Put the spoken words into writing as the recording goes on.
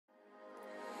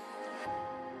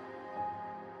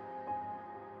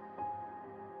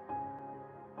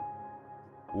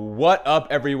What up,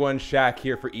 everyone? Shaq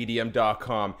here for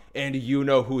EDM.com, and you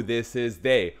know who this is.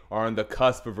 They are on the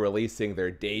cusp of releasing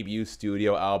their debut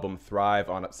studio album, Thrive,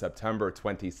 on September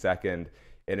 22nd.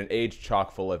 In an age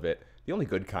chock full of it, the only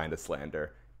good kind of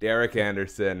slander. Derek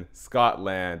Anderson, Scott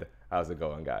Land. How's it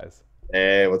going, guys?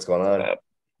 Hey, what's going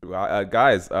on?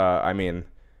 Guys,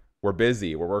 we're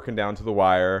busy. We're working down to the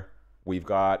wire. We've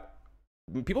got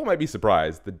people might be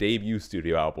surprised, the debut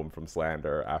studio album from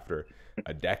Slander after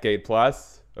a decade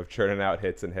plus of churning out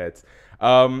hits and hits.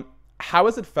 How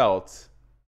has it felt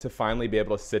to finally be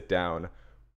able to sit down?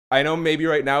 I know maybe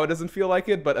right now it doesn't feel like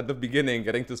it, but at the beginning,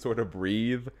 getting to sort of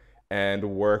breathe and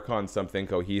work on something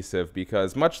cohesive,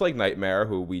 because much like Nightmare,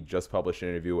 who we just published an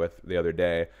interview with the other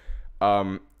day,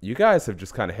 you guys have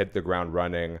just kind of hit the ground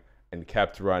running and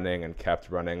kept running and kept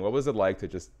running. What was it like to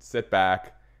just sit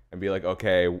back and be like,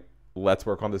 okay, let's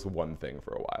work on this one thing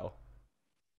for a while?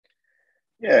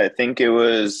 Yeah, I think it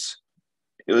was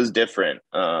different.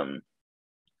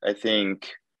 I think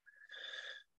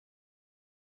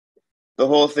the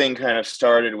whole thing kind of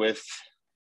started with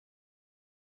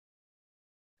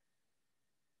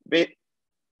ba-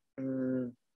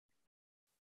 mm,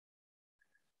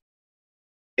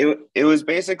 it was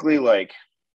basically like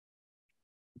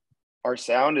our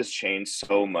sound has changed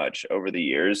so much over the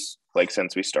years, like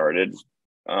since we started.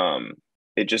 Um,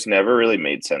 it just never really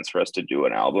made sense for us to do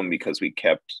an album because we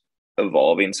kept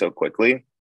evolving so quickly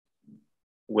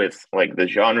with like the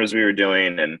genres we were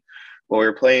doing and what we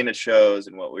were playing at shows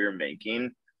and what we were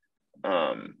making.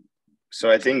 Um, so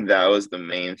I think that was the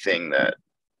main thing that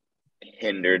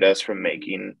hindered us from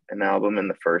making an album in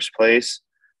the first place.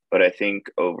 But I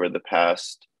think over the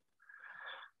past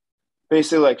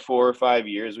basically like 4 or 5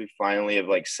 years, we finally have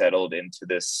like settled into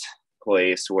this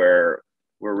place where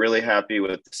we're really happy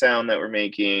with the sound that we're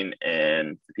making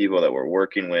and the people that we're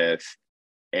working with.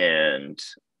 And,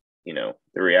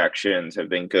 the reactions have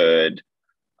been good.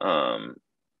 Um,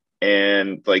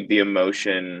 and like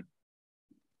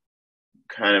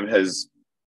kind of has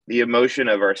the emotion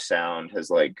of our sound has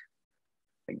like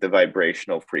the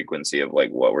vibrational frequency of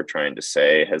like what we're trying to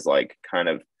say has like kind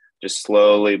of just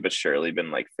slowly but surely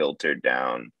been like filtered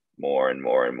down more and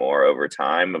more and more over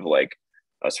time of like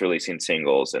us releasing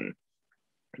singles and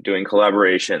doing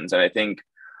collaborations. And I think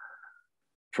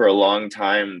for a long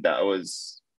time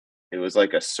it was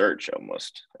like a search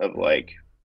almost of like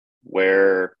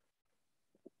where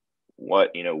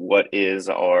what is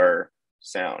our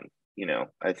sound.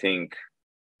 I think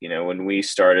when we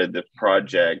started the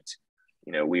project,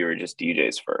 we were just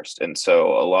DJs first. And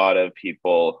so a lot of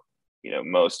people,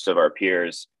 most of our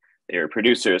peers, they were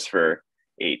producers for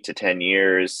 8 to 10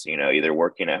 years, either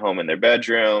working at home in their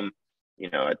bedroom,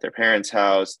 at their parents'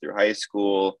 house through high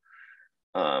school.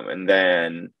 And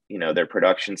then, their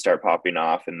productions start popping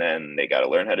off, and then they got to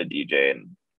learn how to DJ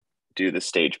and do the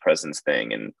stage presence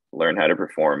thing and learn how to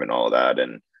perform and all of that.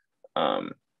 And,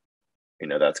 um,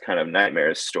 that's kind of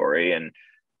Nightmare's story. And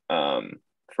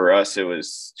for us, it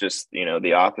was just,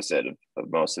 the opposite of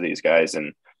most of these guys.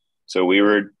 And so we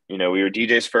were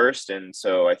DJs first. And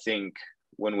so I think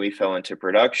when we fell into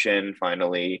production,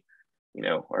 finally,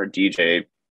 our DJ,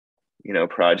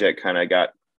 project kind of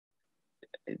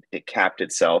it capped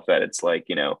itself at it's like,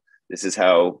 this is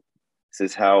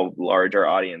how large our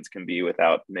audience can be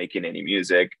without making any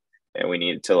music. And we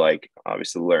need to like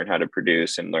obviously learn how to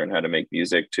produce and learn how to make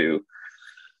music to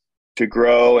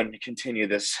grow and continue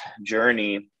this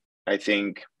journey. I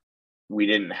think we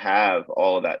didn't have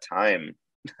all of that time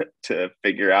to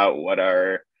figure out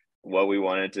what we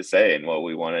wanted to say and what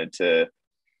we wanted to,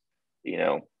 you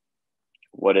know,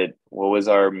 what was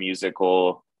our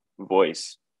musical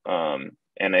voice.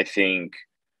 And I think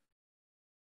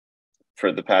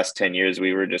for the past 10 years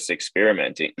we were just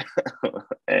experimenting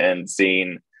and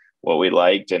seeing what we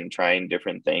liked and trying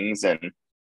different things. And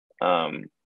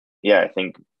yeah, I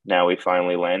think now we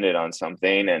finally landed on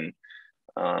something. And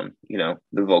the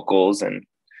vocals and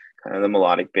kind of the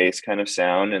melodic bass kind of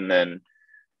sound. And then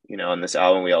on this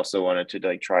album we also wanted to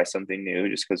like try something new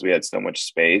just because we had so much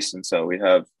space. And so we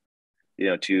have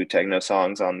two techno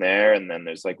songs on there, and then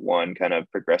there's like one kind of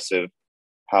progressive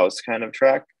house kind of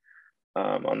track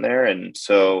on there. And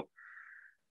so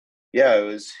yeah,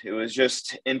 it was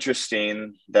just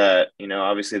interesting that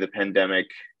obviously the pandemic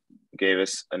gave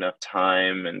us enough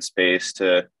time and space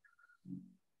to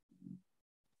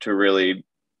really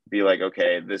be like,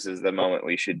 okay, this is the moment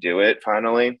we should do it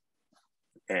finally.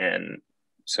 And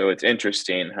so it's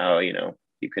interesting how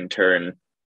you can turn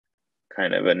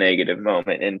kind of a negative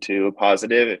moment into a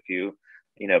positive if you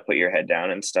put your head down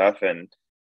and stuff. And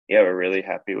yeah, we're really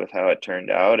happy with how it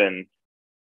turned out. And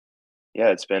yeah,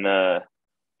 it's been a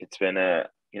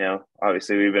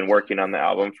obviously we've been working on the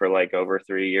album for like over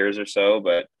 3 years or so,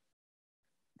 but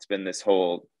it's been this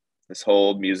whole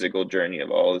musical journey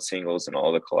of all the singles and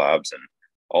all the collabs, and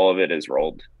all of it is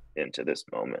rolled into this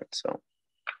moment. So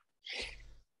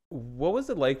What was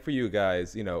it like for you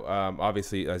guys?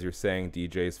 Obviously, as you're saying,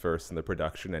 DJs first and the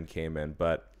production and came in,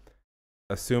 but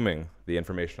assuming the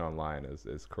information online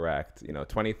is correct,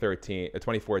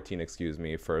 2014, excuse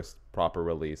me, first proper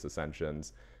release,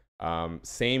 Ascensions.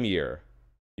 Same year,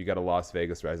 you got a Las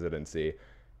Vegas residency.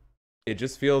 It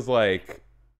just feels like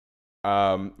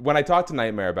when I talked to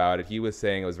Nightmare about it, he was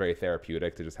saying it was very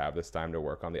therapeutic to just have this time to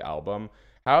work on the album.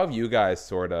 How have you guys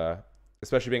sort of,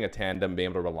 especially being a tandem,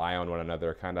 being able to rely on one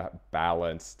another, kind of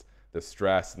balanced the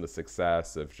stress and the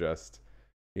success of just,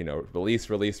 release,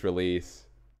 release, release,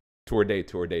 tour date,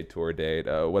 tour date, tour date?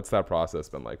 What's that process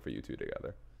been like for you two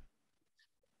together?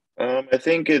 I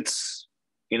think it's,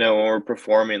 when we're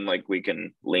performing, like we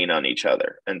can lean on each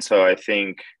other. And so I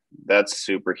think that's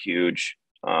super huge.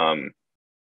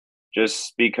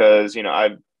 Just because,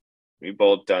 we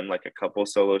both done like a couple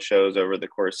solo shows over the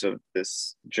course of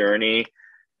this journey.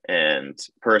 And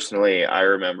personally, I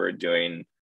remember doing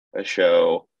a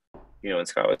show, when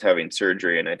Scott was having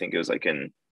surgery, and I think it was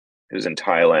in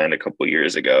Thailand a couple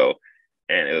years ago,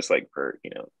 and it was like for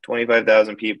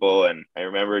 25,000 people, and I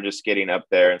remember just getting up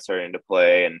there and starting to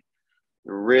play, and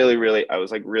really, really, I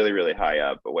was like really, really high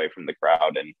up away from the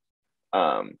crowd, and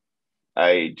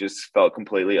I just felt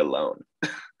completely alone,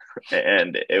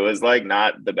 and it was like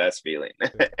not the best feeling,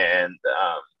 and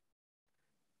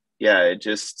yeah,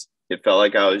 it felt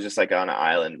like I was just like on an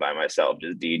island by myself,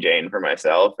 just DJing for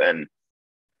myself, and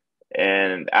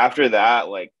after that,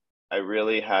 like I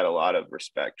really had a lot of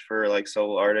respect for like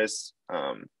solo artists.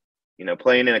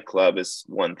 Playing in a club is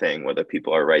one thing where the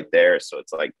people are right there. So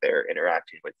it's like they're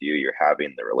interacting with you, you're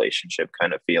having the relationship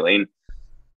kind of feeling.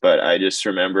 But I just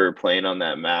remember playing on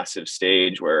that massive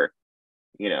stage where,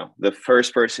 the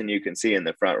first person you can see in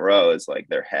the front row is like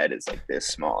their head is like this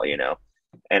small,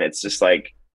 and it's just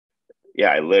like,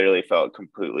 yeah, I literally felt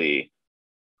completely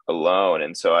alone.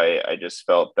 And so I just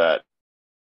felt that,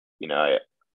 I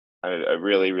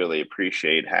really, really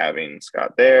appreciate having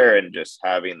Scott there, and just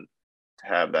having to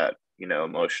have that,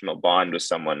 emotional bond with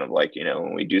someone of like,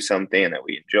 when we do something that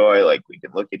we enjoy, like we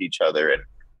can look at each other, and,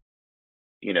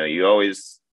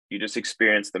 you just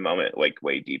experience the moment like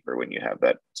way deeper when you have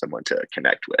that someone to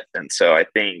connect with. And so I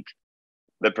think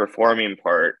the performing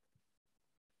part,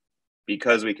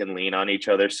 because we can lean on each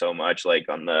other so much, like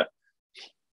on the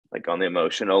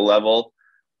emotional level,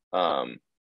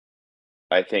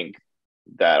 I think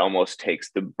that almost takes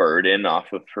the burden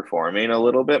off of performing a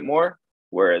little bit more.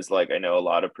 Whereas like I know a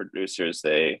lot of producers,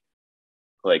 they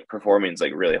like performing is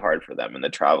like really hard for them, and the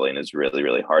traveling is really,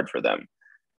 really hard for them.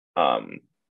 Um,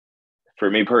 for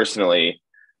me personally,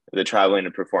 the traveling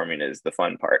and performing is the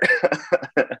fun part.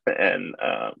 And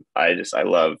I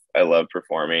love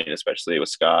performing, especially with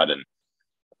Scott. And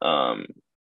um,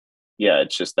 yeah,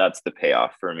 it's just that's the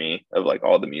payoff for me of like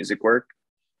all the music work.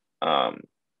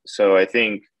 So I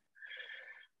think,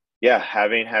 yeah,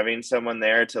 having someone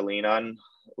there to lean on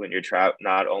when you're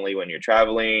not only when you're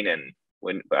traveling, and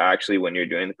but actually when you're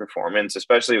doing the performance,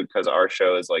 especially because our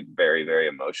show is like very, very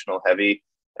emotional heavy,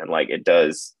 and like it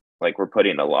does, like we're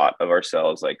putting a lot of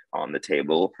ourselves like on the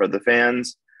table for the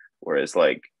fans. Whereas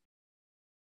like,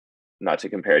 not to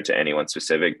compare it to anyone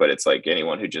specific, but it's like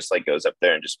anyone who just like goes up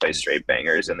there and just plays straight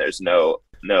bangers, and there's no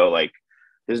like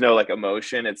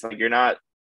emotion. It's like you're not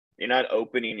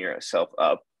opening yourself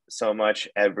up so much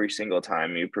every single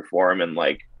time you perform, and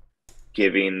like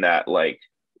giving that like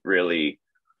really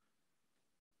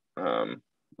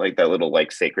like that little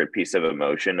like sacred piece of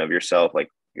emotion of yourself, like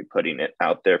you're putting it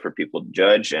out there for people to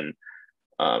judge. And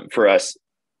for us,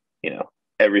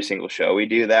 every single show we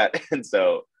do that. And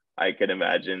so I could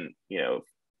imagine,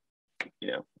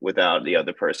 without the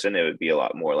other person, it would be a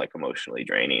lot more like emotionally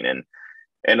draining.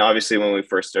 And obviously when we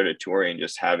first started touring,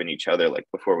 just having each other, like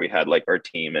before we had like our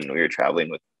team and we were traveling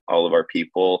with all of our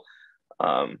people,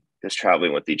 just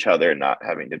traveling with each other, not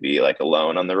having to be like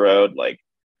alone on the road. Like,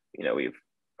 we've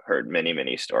heard many,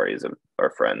 many stories of our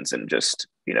friends, and just,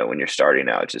 when you're starting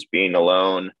out, just being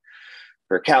alone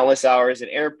for countless hours in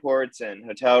airports and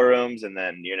hotel rooms. And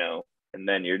then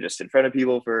you're just in front of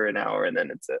people for an hour, and then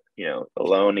it's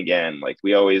alone again. Like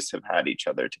we always have had each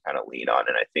other to kind of lean on.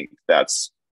 And I think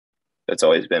that's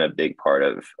always been a big part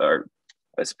of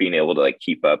us being able to like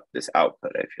keep up this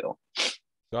output, I feel.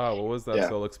 God, what was that Yeah.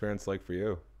 solo experience like for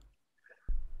you?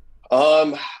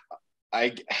 Um,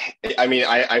 I, I mean,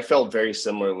 I felt very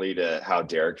similarly to how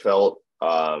Derek felt.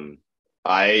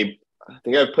 I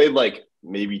think I've played like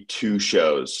maybe two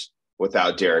shows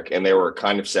without Derek, and they were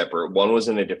kind of separate. One was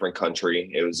in a different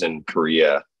country; it was in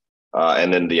Korea,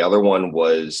 and then the other one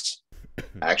was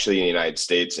actually in the United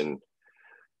States. And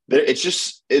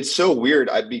it's so weird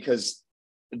because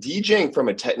DJing from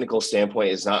a technical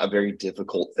standpoint is not a very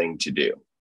difficult thing to do,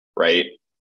 right?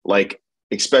 Like,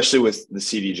 especially with the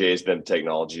CDJs, the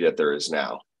technology that there is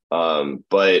now.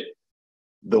 But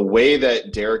the way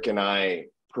that Derek and I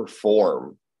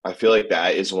perform, I feel like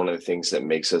that is one of the things that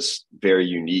makes us very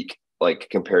unique, like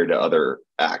compared to other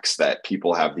acts that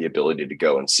people have the ability to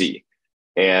go and see.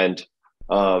 And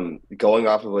going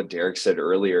off of what Derek said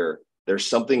earlier, there's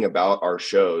something about our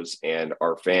shows and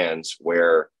our fans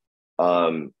where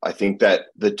I think that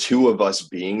the two of us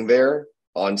being there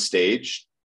on stage,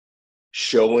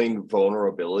 showing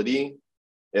vulnerability,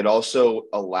 it also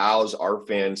allows our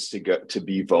fans to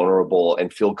be vulnerable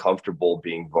and feel comfortable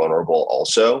being vulnerable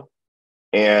also.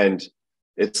 And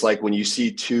it's like when you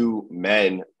see two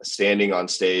men standing on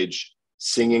stage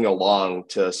singing along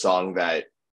to a song that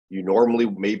you normally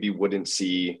maybe wouldn't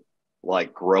see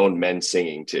like grown men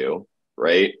singing to,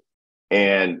 right?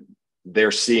 And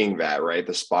they're seeing that, right?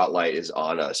 The spotlight is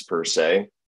on us per se.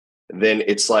 Then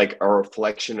it's like a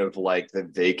reflection of like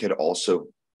that they could also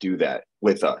do that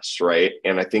with us, right?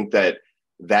 And I think that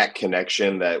that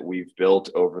connection that we've built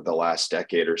over the last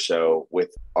decade or so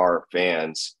with our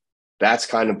fans, that's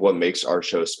kind of what makes our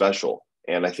show special.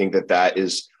 And I think that that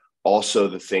is also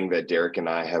the thing that Derek and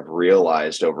I have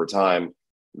realized over time,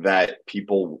 that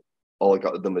people, like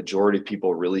the majority of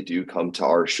people, really do come to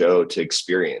our show to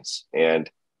experience. And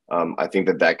I think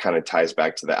that that kind of ties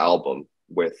back to the album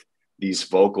with these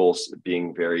vocals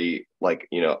being very like,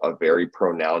 you know, a very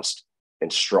pronounced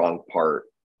and strong part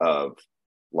of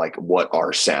like what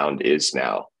our sound is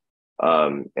now.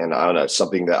 And I don't know,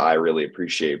 something that I really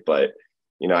appreciate. But,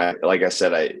 you know, like I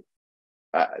said,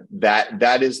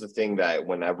 that is the thing that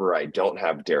whenever I don't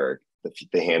have Derek,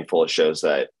 the handful of shows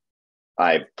that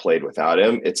I've played without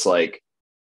him, it's like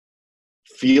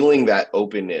feeling that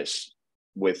openness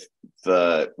with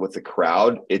the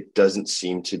crowd. It doesn't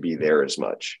seem to be there as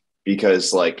much,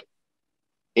 because like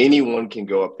anyone can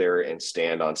go up there and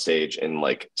stand on stage and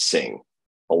like sing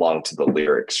along to the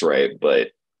lyrics, right? But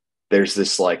there's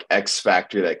this like X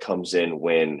factor that comes in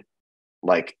when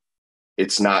like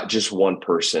it's not just one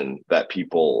person that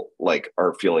people like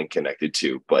are feeling connected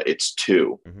to, but it's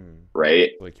two,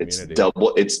 right? Like it's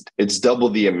community. it's double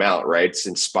the amount, right? It's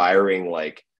inspiring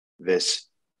like this,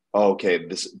 okay,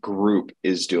 this group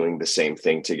is doing the same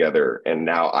thing together, and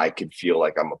now I could feel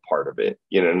like I'm a part of it.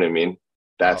 You know what I mean?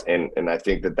 That's Oh, and I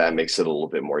think that that makes it a little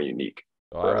bit more unique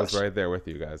well, I for was us. right there with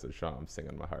you guys at Shaw. I'm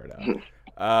singing my heart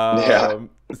out. Yeah.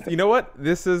 You know what?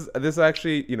 This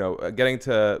actually, you know, getting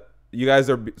to you guys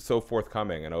are so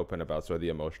forthcoming and open about sort of the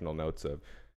emotional notes of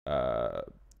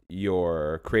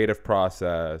your creative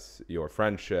process, your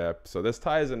friendship. So this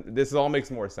ties in. This all makes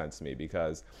more sense to me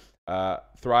because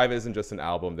Thrive isn't just an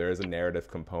album. There is a narrative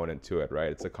component to it,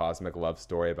 right? It's a cosmic love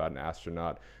story about an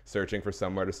astronaut searching for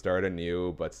somewhere to start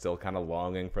anew, but still kind of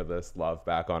longing for this love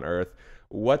back on Earth.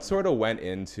 What sort of went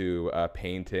into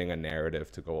painting a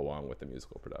narrative to go along with the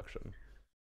musical production?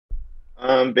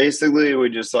 Basically, we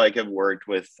just like have worked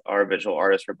with our visual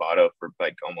artist Roboto for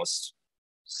like almost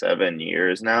 7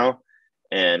 years now,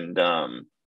 and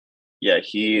yeah,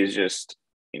 he is just,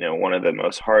 you know, one of the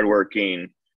most hardworking,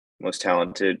 most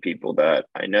talented people that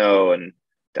I know, and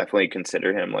definitely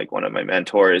consider him like one of my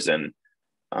mentors. And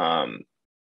um,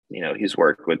 you know, he's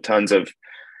worked with tons of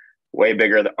way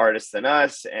bigger artists than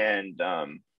us, and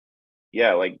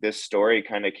yeah, like this story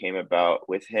kind of came about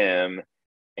with him,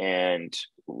 and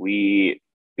we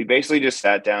basically just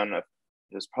sat down. It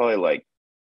was probably like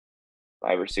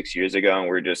 5 or 6 years ago, and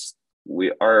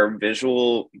we our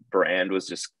visual brand was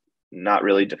just not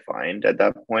really defined at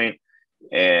that point,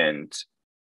 and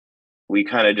we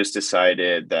kind of just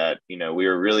decided that, you know, we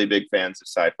were really big fans of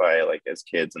sci-fi like as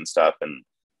kids and stuff, and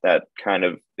that kind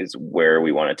of is where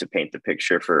we wanted to paint the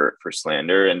picture for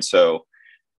Slander. And so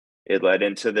it led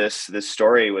into this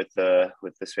story with the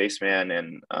spaceman.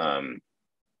 And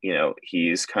you know,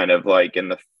 he's kind of like in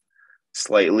the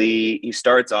slightly, he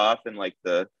starts off in like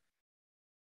the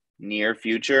near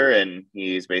future, and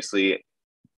he's basically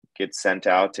gets sent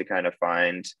out to kind of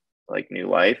find like new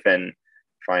life and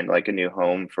find like a new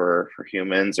home for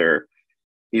humans, or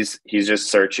he's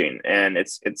just searching. And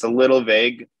it's a little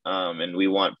vague, and we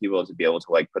want people to be able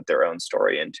to like put their own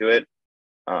story into it.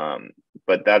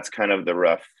 But that's kind of the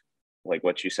rough, like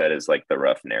what you said is like the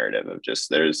rough narrative of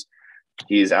just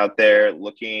he's out there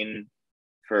looking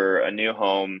for a new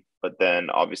home, but then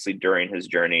obviously during his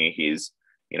journey he's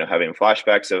having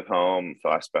flashbacks of home,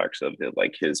 flashbacks of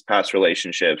like his past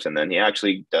relationships. And then he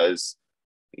actually does,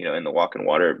 in the Walk on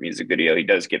Water music video, he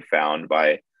does get found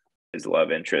by his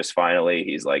love interest. Finally,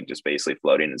 he's like just basically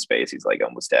floating in space. He's like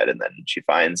almost dead. And then she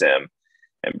finds him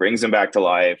and brings him back to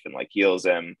life and like heals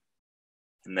him.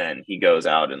 And then he goes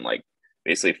out and like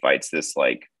basically fights this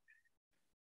like,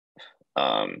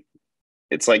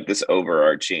 it's like this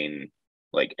overarching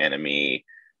like enemy,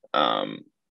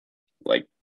 like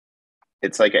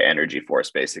it's like an energy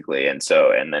force basically. And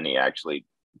then he actually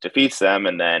defeats them,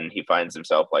 and then he finds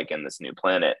himself like in this new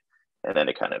planet, and then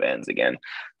it kind of ends again.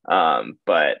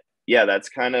 But yeah, that's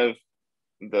kind of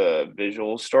the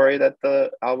visual story that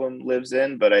the album lives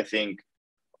in. But I think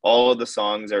all of the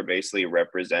songs are basically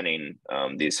representing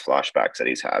these flashbacks that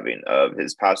he's having of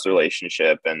his past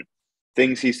relationship and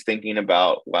things he's thinking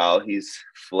about while he's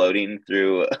floating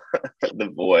through the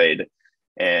void.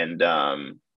 And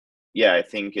yeah, I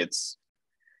think it's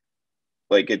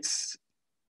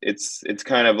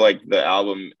kind of like the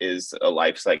album is a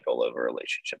life cycle of a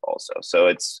relationship also. So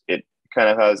it kind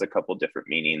of has a couple different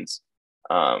meanings.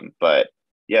 But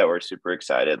yeah, we're super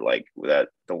excited like that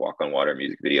the Walk on Water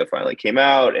music video finally came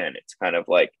out, and it's kind of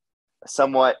like a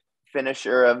somewhat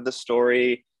finisher of the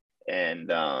story. And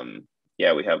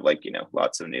yeah, we have like,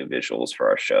 lots of new visuals for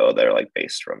our show that are like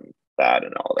based from that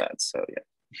and all that. So yeah.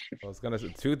 I was gonna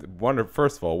say,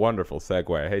 first of all, wonderful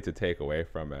segue. I hate to take away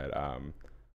from it.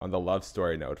 On the love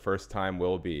story note, First Time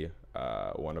will be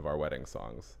one of our wedding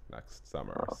songs next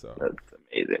summer. Oh, so that's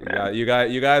amazing, man. you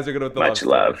guys are good with the Much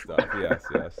love story stuff.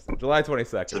 Yes. July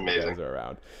 22nd, you guys are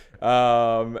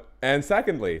around. And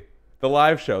secondly, the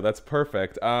live show. That's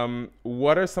perfect.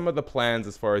 What are some of the plans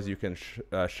as far as you can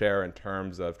share in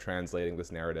terms of translating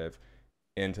this narrative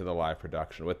into the live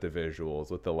production with the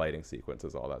visuals, with the lighting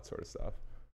sequences, all that sort of stuff?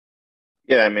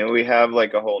 Yeah, I mean, we have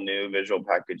like a whole new visual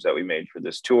package that we made for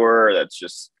this tour that's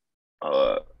just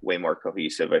way more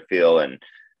cohesive, I feel, and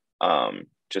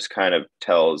just kind of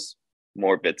tells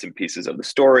more bits and pieces of the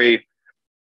story.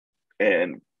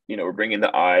 And, we're bringing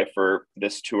the eye for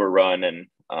this tour run, and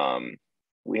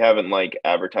we haven't like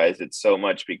advertised it so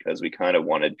much because we kind of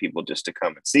wanted people just to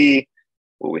come and see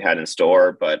what we had in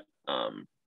store. But,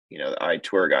 the eye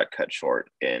tour got cut short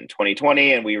in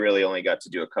 2020, and we really only got to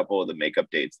do a couple of the makeup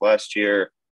dates last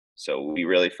year. So we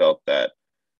really felt that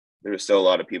there was still a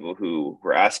lot of people who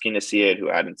were asking to see it, who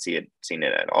hadn't seen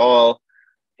it at all.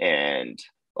 And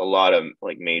a lot of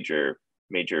like major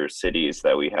cities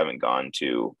that we haven't gone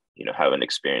to, haven't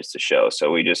experienced the show.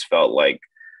 So we just felt like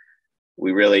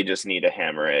we really just need to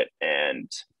hammer it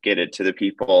and get it to the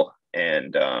people.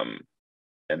 And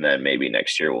then maybe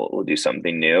next year we'll do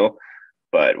something new.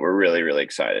 But we're really, really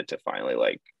excited to finally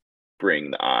like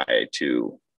bring the eye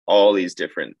to all these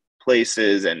different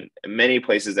places, and many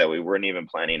places that we weren't even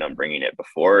planning on bringing it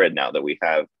before. And now that we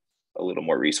have a little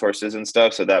more resources and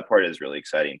stuff, so that part is really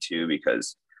exciting too,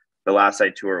 because the last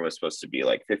eye tour was supposed to be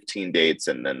like 15 dates,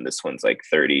 and then this one's like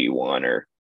 31 or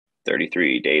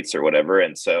 33 dates or whatever.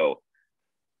 And so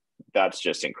that's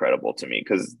just incredible to me,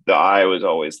 because the eye was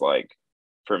always like,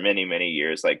 for many, many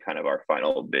years, like kind of our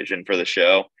final vision for the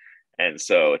show. And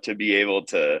so to be able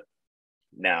to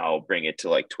now bring it to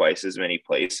like twice as many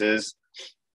places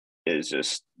is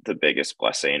just the biggest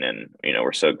blessing. And,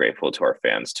 we're so grateful to our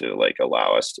fans to like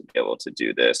allow us to be able to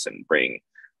do this and bring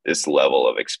this level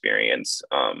of experience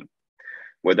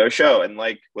with our show. And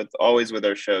like with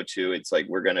our show too, it's like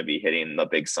we're going to be hitting the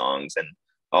big songs and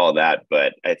all that.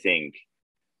 But I think,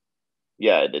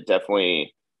 yeah, it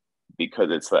definitely,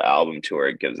 because it's the album tour,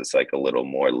 it gives us like a little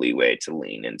more leeway to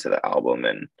lean into the album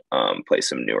and play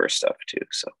some newer stuff too.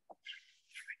 So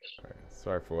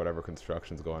sorry for whatever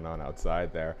construction's going on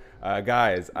outside there.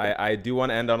 Guys, I do want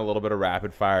to end on a little bit of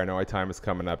rapid fire. I know our time is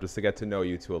coming up, just to get to know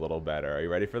you two a little better. Are you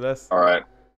ready for this? All right.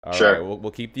 All sure. right.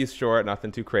 We'll keep these short,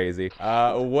 nothing too crazy.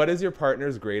 What is your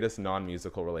partner's greatest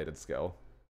non-musical related skill?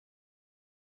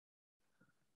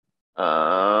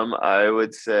 I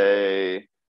would say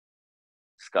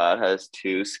Scott has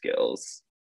two skills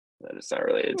that is not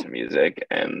related to music,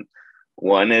 and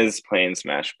one is playing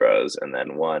Smash Bros, and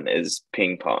then one is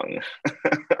ping pong.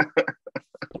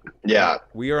 Yeah,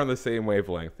 we are on the same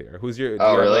wavelength here. Do you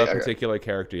really? have a particular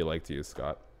character you like to use,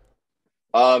 Scott?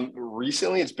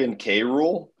 Recently it's been K.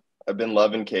 Rool. I've been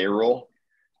loving K. Rool.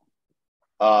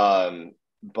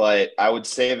 But I would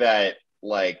say that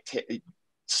like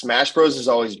Smash Bros has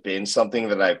always been something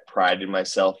that I've prided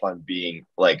myself on being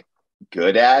like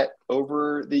good at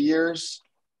over the years.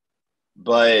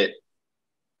 But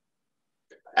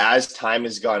as time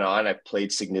has gone on, I've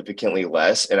played significantly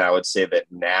less. And I would say that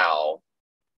now,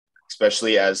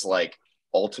 especially as like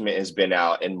Ultimate has been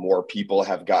out and more people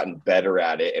have gotten better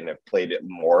at it and have played it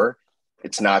more,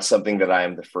 it's not something that I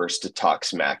am the first to talk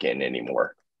smack in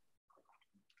anymore.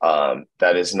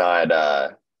 That is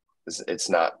not, it's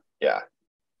not, yeah.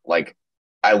 Like,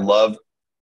 I love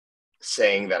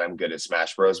saying that I'm good at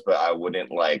Smash Bros, but I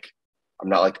wouldn't like, I'm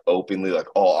not like openly like,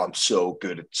 oh, I'm so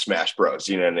good at Smash Bros.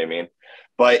 You know what I mean?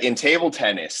 But in table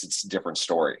tennis, it's a different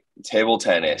story. Table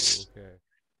tennis. Ooh, okay.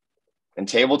 In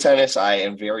table tennis, I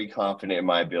am very confident in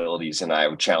my abilities, and I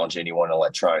would challenge anyone in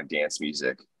electronic dance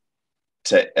music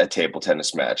to a table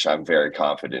tennis match. I'm very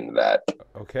confident in that.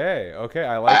 Okay. Okay.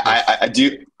 I like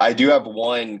this. I do have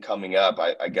one coming up.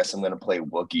 I guess I'm going to play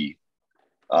Wookiee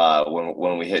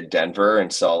when we hit Denver,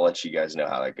 and so I'll let you guys know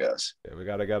how that goes. Yeah, we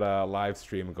gotta get a live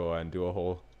stream going, do a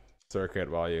whole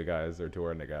circuit while you guys are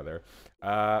touring together.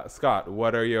 Scott,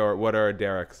 what are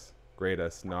Derek's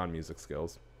greatest non-music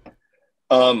skills?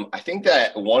 I think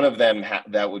that one of them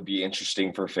that would be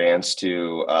interesting for fans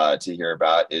to hear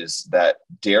about is that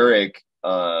Derek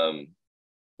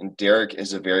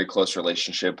is a very close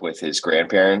relationship with his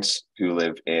grandparents who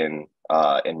live in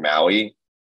Maui,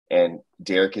 and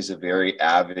Derek is a very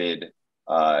avid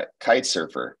kite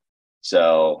surfer.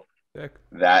 So Sick.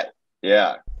 that,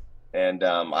 yeah. And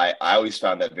I always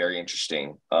found that very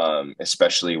interesting,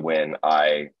 especially when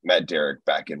I met Derek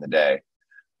back in the day.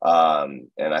 And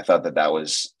I thought that that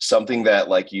was something that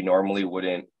like you normally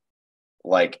wouldn't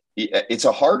like. It's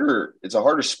a harder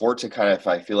sport to kind of,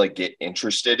 I feel like, get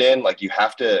interested in. Like you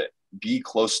have to be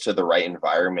close to the right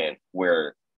environment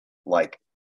where like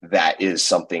that is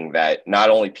something that not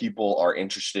only people are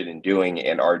interested in doing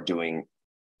and are doing,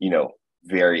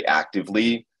 very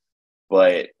actively,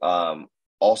 but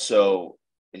also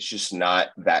it's just not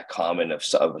that common of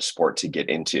a sport to get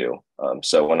into.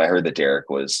 So when I heard that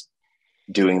Derek was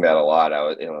doing that a lot, I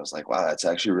was like, wow, that's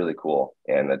actually really cool.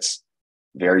 And that's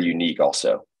very unique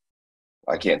also.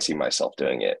 I can't see myself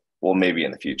doing it. Well, maybe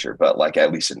in the future, but like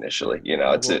at least initially,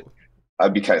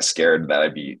 I'd be kind of scared that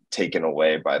I'd be taken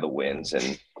away by the winds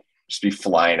and just be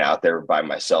flying out there by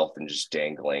myself and just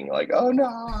dangling like, oh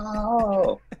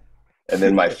no. And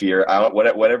then my fear,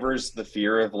 whatever's the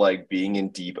fear of like being in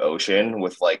deep ocean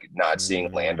with like not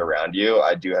seeing land around you,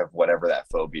 I do have whatever that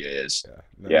phobia is.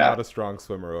 Yeah, not a strong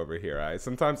swimmer over here.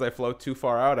 Sometimes I float too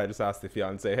far out. I just ask the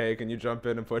fiance, hey, can you jump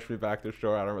in and push me back to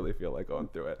shore? I don't really feel like going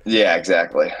through it. Yeah,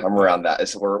 exactly. I'm around that.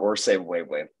 We're same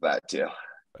wavelength for that too.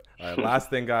 All right, last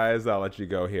thing, guys, I'll let you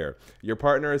go here. Your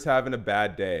partner is having a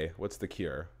bad day. What's the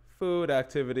cure? Food,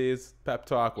 activities, pep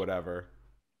talk, whatever.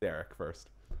 Derek first.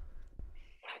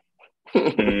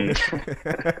 Yeah,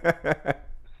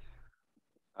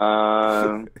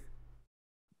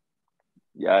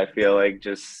 I feel like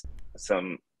just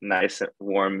some nice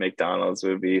warm McDonald's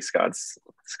would be Scott's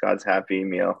happy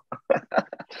meal.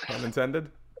 Pun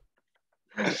intended.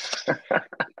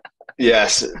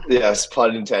 Yes,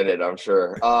 pun intended, I'm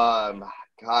sure.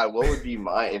 God, what would be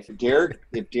mine if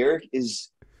Derek is,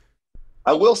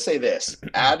 I will say this,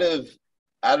 out of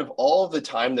all of the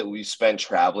time that we've spent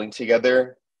traveling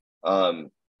together,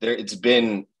 it's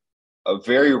been a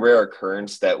very rare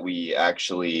occurrence that we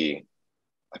actually,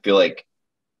 I feel like,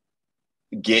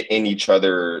 get in each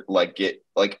other, like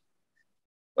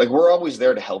we're always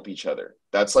there to help each other.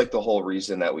 That's like the whole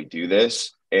reason that we do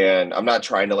this. And I'm not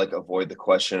trying to like avoid the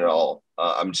question at all.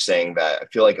 I'm just saying that I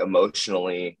feel like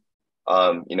emotionally,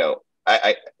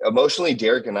 I emotionally,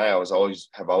 Derek and I have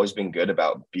always been good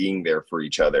about being there for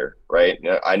each other. Right.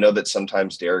 I know that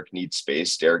sometimes Derek needs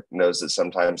space. Derek knows that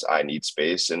sometimes I need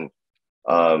space. And,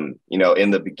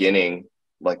 in the beginning,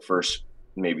 like first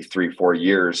maybe 3-4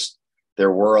 years,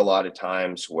 there were a lot of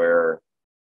times where,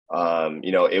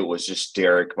 it was just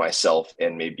Derek, myself,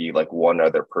 and maybe like one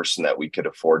other person that we could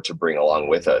afford to bring along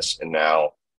with us. And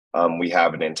now we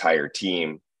have an entire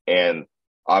team. And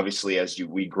obviously, as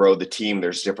we grow the team,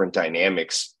 there's different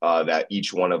dynamics that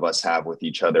each one of us have with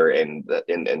each other. And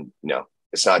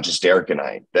it's not just Derek and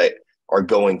I that are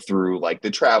going through like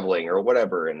the traveling or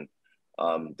whatever. And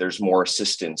there's more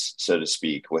assistance, so to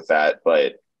speak, with that.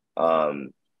 But I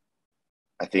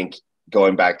think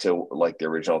going back to like the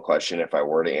original question, if I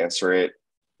were to answer it,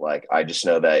 like, I just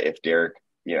know that if Derek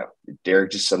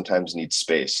just sometimes needs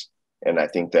space. And I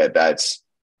think that that's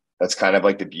kind of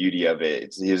like the beauty of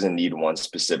it. He doesn't need one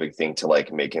specific thing to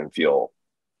like make him feel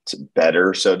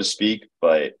better, so to speak.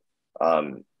 But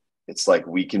it's like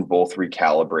we can both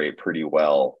recalibrate pretty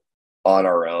well on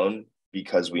our own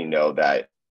because we know that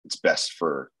it's best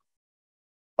for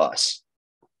us.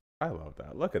 I love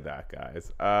that. Look at that,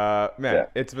 guys. Man,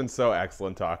 It's been so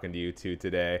excellent talking to you two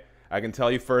today. I can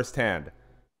tell you firsthand,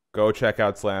 Go check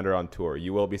out Slander on tour.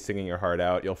 You will be singing your heart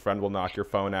out. Your friend will knock your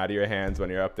phone out of your hands when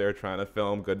you're up there trying to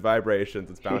film. Good vibrations.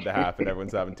 It's bound to happen.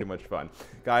 Everyone's having too much fun.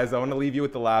 Guys, I want to leave you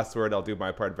with the last word. I'll do my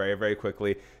part very, very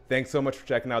quickly. Thanks so much for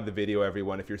checking out the video,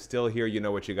 everyone. If you're still here, you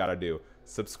know what you got to do.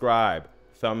 Subscribe,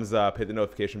 thumbs up, hit the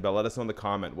notification bell. Let us know in the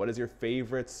comment. What is your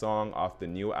favorite song off the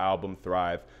new album,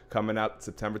 Thrive? Coming out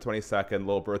September 22nd.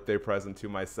 Little birthday present to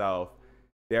myself.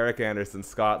 Derek Anderson,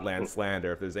 Scotland,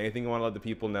 Slander. If there's anything you want to let the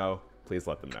people know, please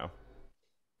let them know.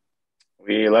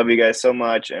 We love you guys so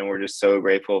much, and we're just so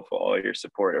grateful for all your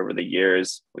support over the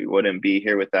years. We wouldn't be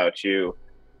here without you.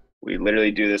 We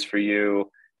literally do this for you,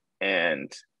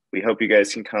 and we hope you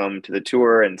guys can come to the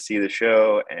tour and see the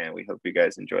show, and we hope you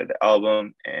guys enjoy the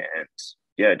album. And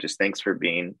yeah, just thanks for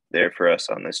being there for us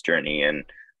on this journey, and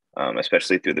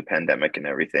especially through the pandemic and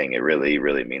everything. It really,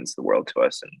 really means the world to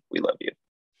us, and we love you.